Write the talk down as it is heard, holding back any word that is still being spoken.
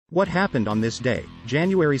What happened on this day,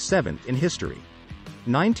 January 7th in history?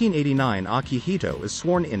 1989, Akihito is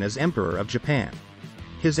sworn in as Emperor of Japan.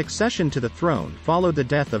 His accession to the throne followed the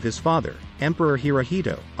death of his father, Emperor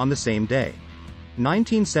Hirohito, on the same day.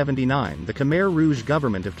 1979, the Khmer Rouge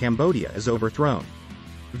government of Cambodia is overthrown.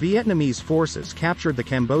 Vietnamese forces captured the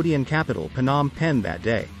Cambodian capital Phnom Penh that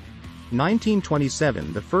day.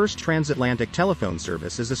 1927, the first transatlantic telephone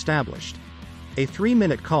service is established. A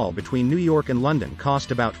 3-minute call between New York and London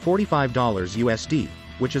cost about $45 USD,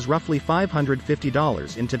 which is roughly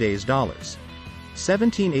 $550 in today's dollars.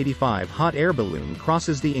 1785, hot air balloon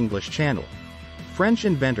crosses the English Channel. French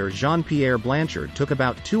inventor Jean-Pierre Blanchard took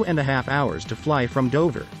about 2.5 hours to fly from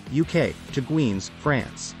Dover, UK, to Guines,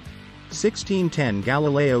 France. 1610,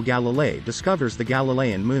 Galileo Galilei discovers the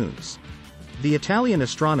Galilean moons. The Italian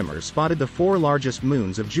astronomers spotted the 4 largest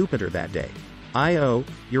moons of Jupiter that day: Io,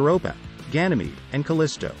 Europa, Ganymede, and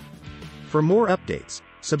Callisto. For more updates,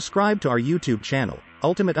 subscribe to our YouTube channel,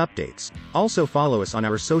 Ultimate Updates. Also follow us on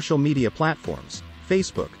our social media platforms,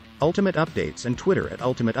 Facebook, Ultimate Updates, and Twitter at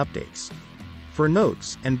Ultimate Updates. For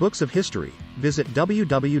notes and books of history, visit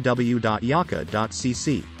www.yaka.cc.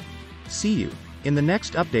 See you in the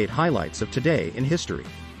next update highlights of today in history.